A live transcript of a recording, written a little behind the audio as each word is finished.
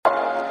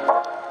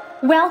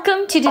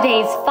Welcome to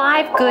today's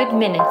 5 Good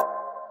Minutes.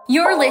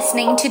 You're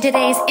listening to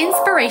today's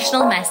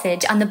inspirational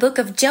message on the book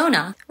of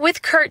Jonah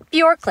with Kurt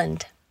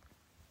Bjorklund.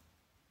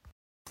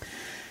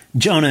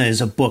 Jonah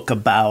is a book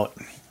about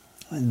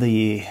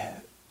the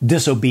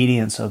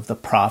disobedience of the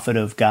prophet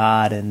of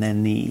God and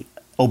then the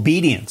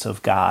obedience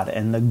of God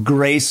and the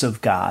grace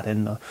of God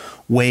and the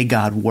way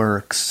God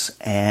works.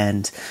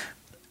 And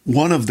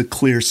one of the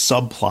clear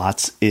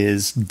subplots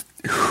is,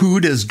 who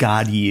does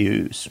God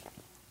use?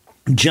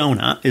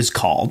 Jonah is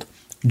called.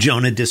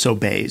 Jonah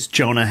disobeys.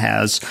 Jonah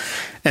has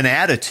an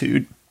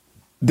attitude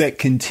that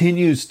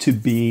continues to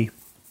be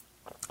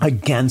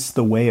against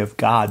the way of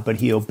God, but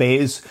he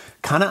obeys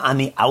kind of on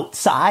the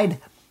outside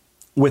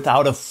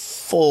without a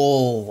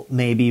full,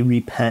 maybe,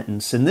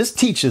 repentance. And this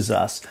teaches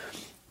us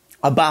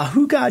about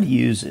who God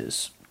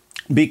uses,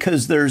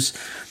 because there's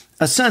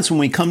a sense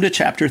when we come to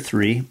chapter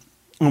 3,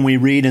 when we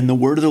read, "And the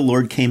word of the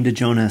Lord came to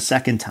Jonah a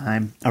second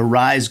time,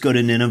 arise, go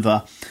to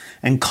Nineveh,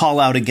 and call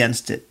out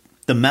against it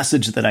the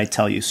message that I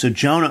tell you." So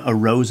Jonah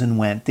arose and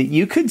went. That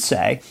you could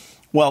say,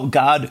 well,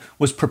 God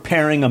was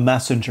preparing a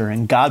messenger,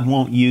 and God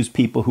won't use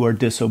people who are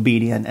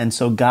disobedient. And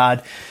so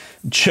God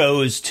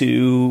chose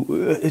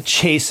to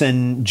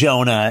chasten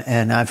Jonah.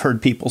 And I've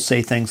heard people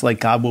say things like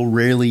God will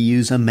rarely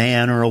use a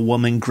man or a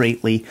woman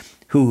greatly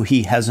who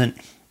he hasn't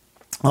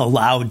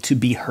allowed to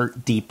be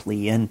hurt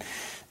deeply. And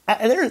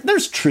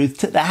there's truth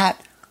to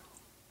that.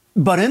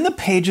 But in the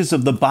pages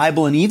of the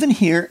Bible, and even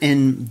here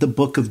in the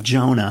book of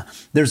Jonah,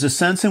 there's a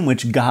sense in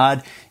which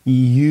God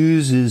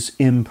uses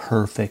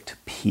imperfect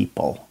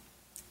people.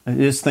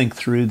 Just think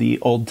through the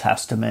Old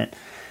Testament,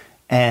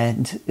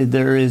 and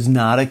there is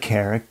not a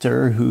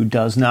character who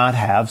does not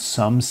have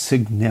some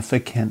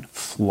significant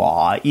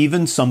flaw.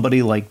 Even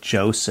somebody like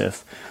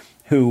Joseph,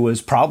 who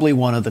was probably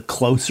one of the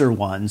closer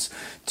ones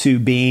to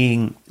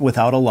being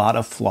without a lot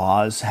of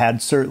flaws, had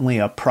certainly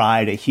a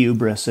pride, a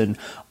hubris, and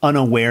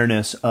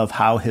unawareness of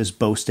how his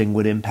boasting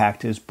would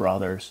impact his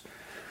brothers.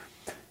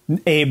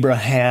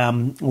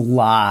 Abraham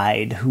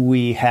lied.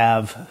 We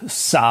have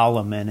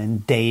Solomon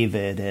and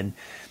David and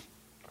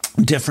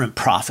different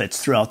prophets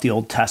throughout the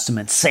Old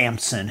Testament,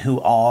 Samson,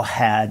 who all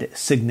had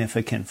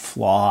significant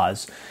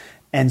flaws.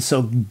 And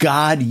so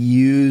God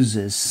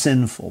uses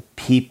sinful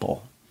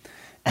people.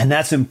 And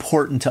that's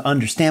important to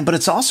understand. But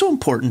it's also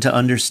important to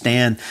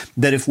understand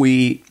that if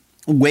we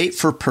wait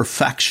for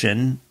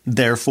perfection,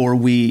 therefore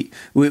we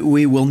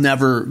will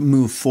never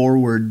move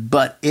forward.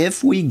 But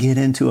if we get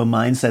into a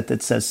mindset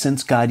that says,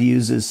 since God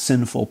uses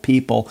sinful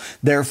people,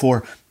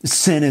 therefore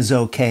sin is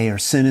okay or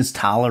sin is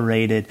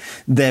tolerated,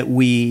 that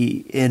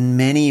we in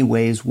many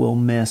ways will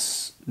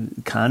miss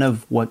kind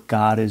of what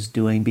God is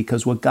doing.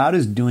 Because what God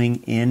is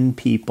doing in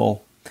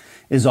people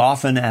is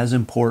often as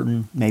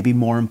important, maybe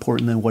more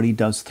important than what he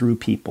does through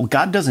people.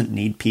 God doesn't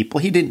need people.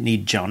 He didn't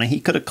need Jonah.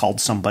 He could have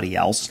called somebody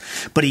else,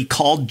 but he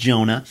called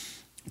Jonah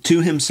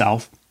to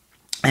himself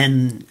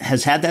and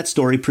has had that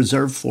story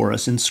preserved for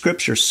us in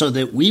Scripture so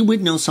that we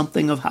would know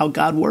something of how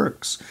God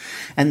works.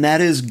 And that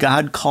is,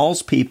 God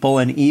calls people,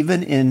 and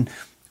even in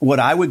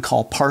what I would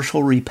call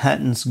partial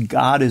repentance,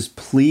 God is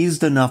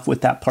pleased enough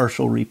with that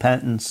partial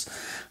repentance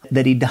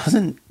that he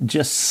doesn't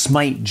just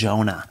smite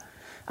Jonah.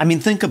 I mean,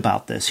 think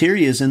about this. Here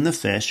he is in the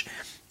fish,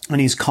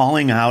 and he's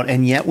calling out,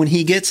 and yet when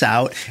he gets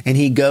out and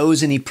he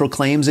goes and he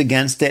proclaims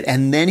against it,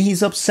 and then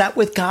he's upset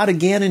with God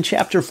again in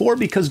chapter 4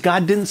 because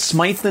God didn't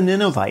smite the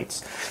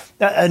Ninevites.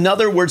 In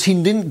other words, he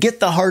didn't get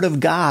the heart of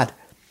God.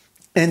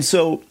 And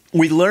so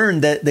we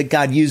learn that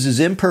God uses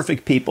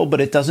imperfect people,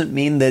 but it doesn't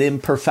mean that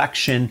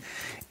imperfection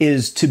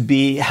is to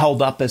be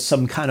held up as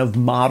some kind of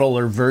model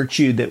or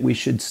virtue, that we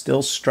should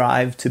still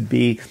strive to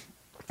be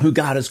who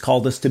God has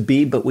called us to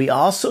be. But we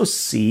also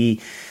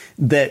see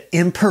that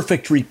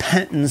imperfect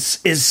repentance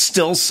is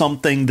still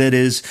something that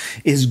is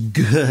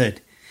good.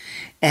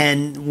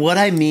 And what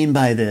I mean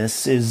by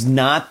this is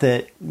not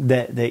that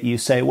you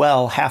say,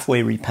 well,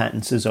 halfway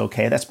repentance is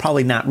okay. That's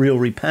probably not real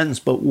repentance.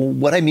 But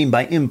what I mean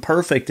by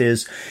imperfect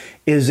is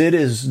it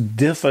is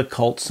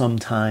difficult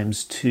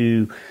sometimes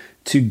to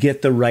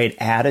get the right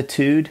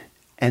attitude.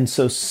 And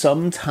so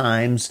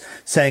sometimes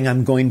saying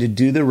I'm going to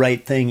do the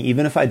right thing,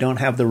 even if I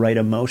don't have the right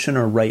emotion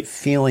or right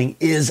feeling,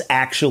 is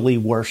actually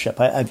worship.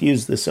 I've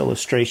used this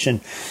illustration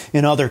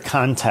in other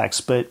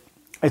contexts, but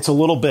it's a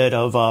little bit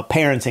of a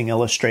parenting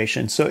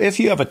illustration. So if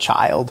you have a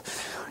child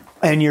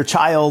and your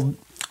child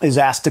is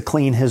asked to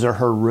clean his or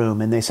her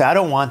room and they say, I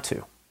don't want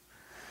to,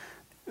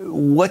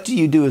 what do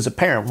you do as a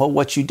parent? Well,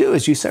 what you do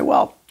is you say,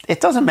 well, it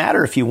doesn't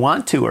matter if you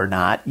want to or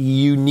not.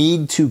 You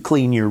need to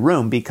clean your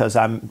room because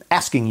I'm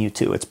asking you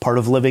to. It's part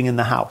of living in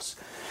the house.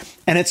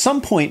 And at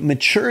some point,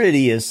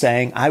 maturity is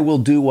saying, I will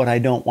do what I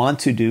don't want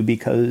to do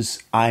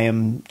because I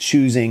am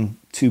choosing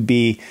to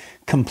be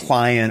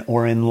compliant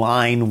or in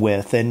line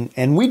with.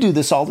 And we do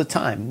this all the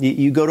time.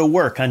 You go to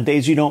work on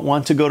days you don't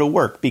want to go to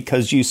work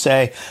because you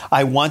say,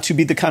 I want to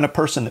be the kind of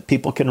person that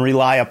people can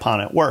rely upon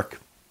at work.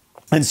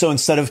 And so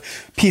instead of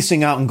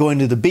piecing out and going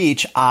to the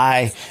beach,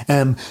 I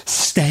am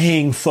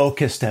staying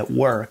focused at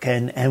work.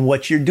 And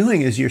what you're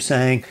doing is you're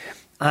saying,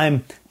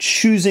 I'm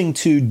choosing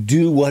to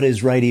do what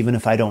is right even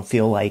if I don't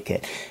feel like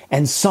it.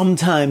 And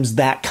sometimes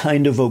that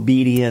kind of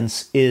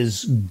obedience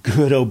is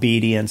good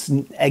obedience.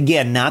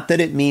 Again, not that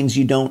it means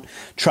you don't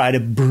try to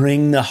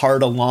bring the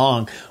heart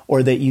along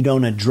or that you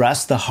don't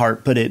address the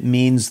heart, but it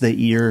means that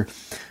you're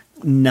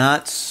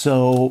not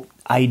so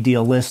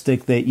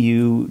idealistic that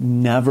you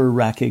never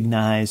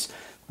recognize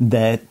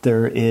that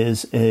there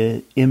is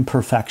an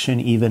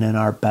imperfection even in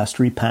our best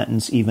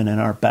repentance, even in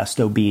our best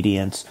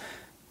obedience.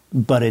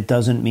 But it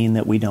doesn't mean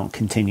that we don't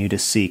continue to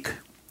seek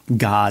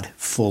God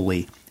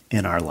fully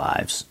in our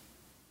lives.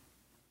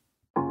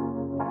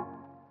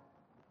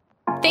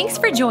 Thanks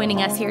for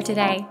joining us here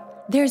today.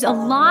 There's a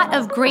lot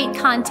of great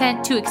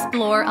content to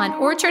explore on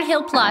Orchard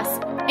Hill Plus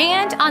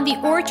and on the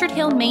Orchard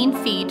Hill main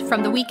feed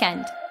from the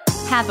weekend.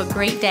 Have a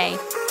great day.